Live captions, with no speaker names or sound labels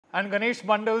And Ganesh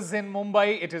mandals in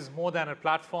Mumbai, it is more than a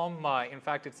platform. In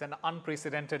fact, it's an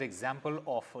unprecedented example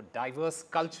of diverse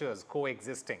cultures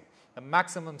coexisting. The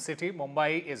maximum city,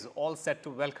 Mumbai, is all set to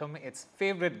welcome its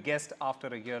favorite guest after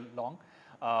a year-long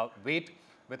wait.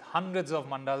 With hundreds of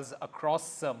mandals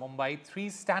across Mumbai, three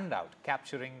stand out,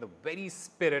 capturing the very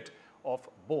spirit of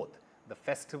both the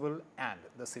festival and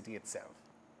the city itself.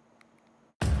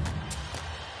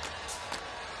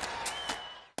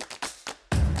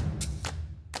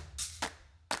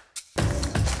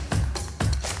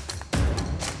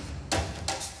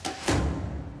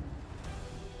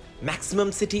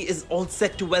 Maximum City is all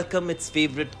set to welcome its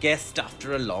favourite guest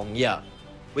after a long year.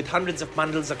 With hundreds of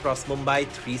mandals across Mumbai,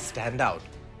 three stand out,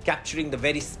 capturing the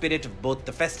very spirit of both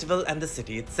the festival and the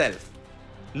city itself.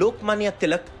 Lokmanya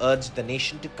Tilak urged the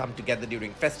nation to come together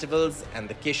during festivals, and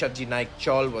the Keshavji Naik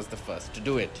Chawl was the first to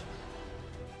do it.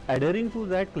 Adhering to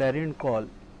that clarion call,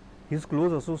 his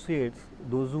close associates,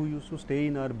 those who used to stay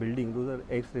in our building, those are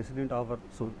ex-resident of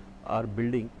our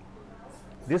building,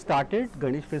 they started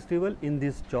Ganesh festival in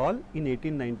this chawl in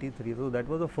 1893. So that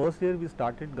was the first year we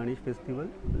started Ganesh festival.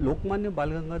 Lokmanya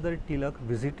Balgangadhar Tilak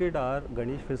visited our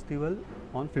Ganesh festival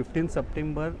on 15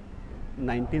 September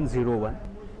 1901.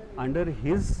 Under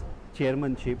his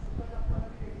chairmanship,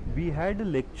 we had a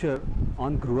lecture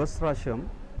on Grihasthrasham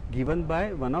given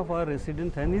by one of our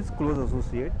residents and his close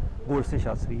associate, Godse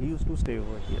Shastri. He used to stay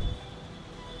over here.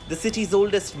 The city's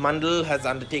oldest mandal has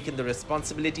undertaken the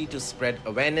responsibility to spread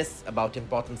awareness about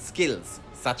important skills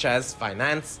such as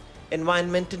finance,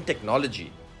 environment and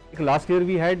technology. Last year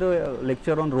we had a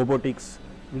lecture on robotics,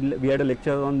 we had a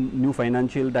lecture on new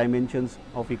financial dimensions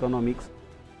of economics.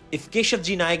 If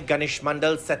Keshavji Naik Ganesh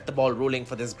Mandal set the ball rolling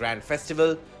for this grand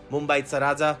festival, Mumbai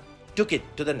Tsaraja took it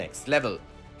to the next level,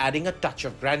 adding a touch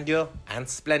of grandeur and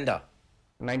splendor.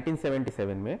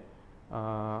 1977 में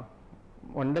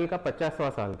मंडल का 50वां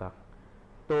साल था,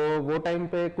 तो वो time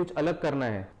पे कुछ अलग करना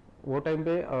है. वो टाइम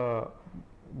पे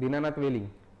दीनानाथ वेलिंग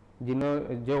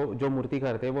जो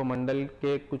मूर्तिकार थे वो मंडल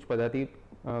के कुछ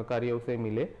पदाधिकारियों से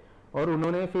मिले और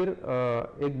उन्होंने फिर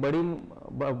एक बड़ी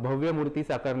भव्य मूर्ति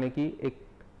साकारने की एक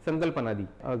संकल्पना दी.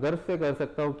 गर्व से कह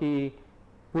सकता हूँ कि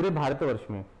पूरे भारतवर्ष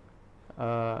में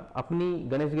अपनी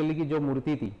गणेश गली की जो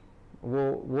मूर्ति थी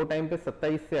वो टाइम पे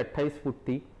 27 से 28 फुट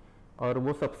थी और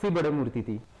वो सबसे बड़ी मूर्ति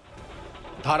थी.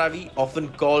 Dharavi, often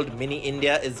called Mini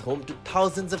India, is home to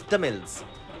thousands of Tamils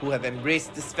who have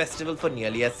embraced this festival for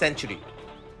nearly a century.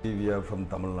 We are from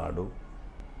Tamil Nadu.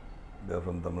 They are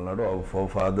from Tamil Nadu. Our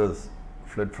forefathers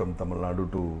fled from Tamil Nadu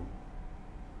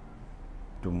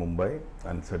to Mumbai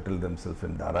and settled themselves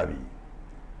in Dharavi.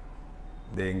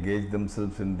 They engaged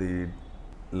themselves in the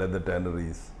leather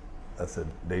tanneries as a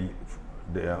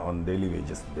on daily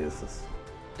wages basis.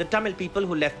 The Tamil people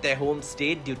who left their homes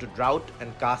stayed due to drought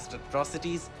and caste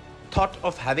atrocities thought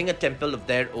of having a temple of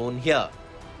their own here,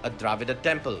 a Dravida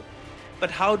temple.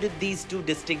 But how did these two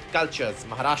distinct cultures,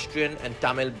 Maharashtrian and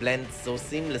Tamil, blend so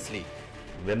seamlessly?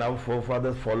 When our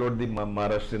forefathers followed the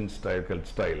Maharashtrian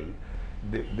style,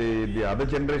 the other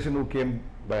generation who came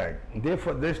back, they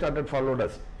started following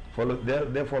us.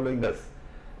 They're following us.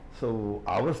 So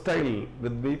our style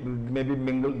maybe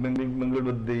mingled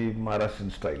with the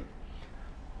Maharashtrian style.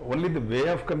 Only the way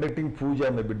of conducting puja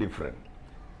may be different.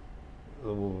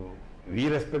 So we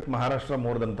respect Maharashtra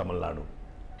more than Tamil Nadu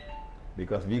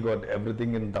because we got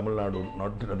everything in Tamil Nadu,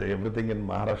 not everything in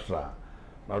Maharashtra,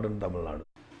 not in Tamil Nadu.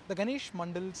 The Ganesh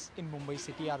mandals in Mumbai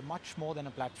city are much more than a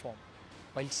platform.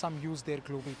 While some use their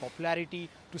global popularity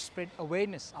to spread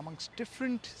awareness amongst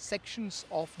different sections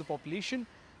of the population,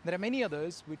 there are many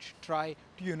others which try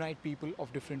to unite people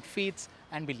of different faiths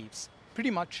and beliefs, pretty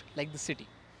much like the city.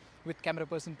 With camera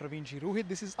person Praveen Ji Rohit,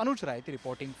 this is Anuj Raiti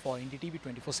reporting for NDTV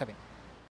 24/7.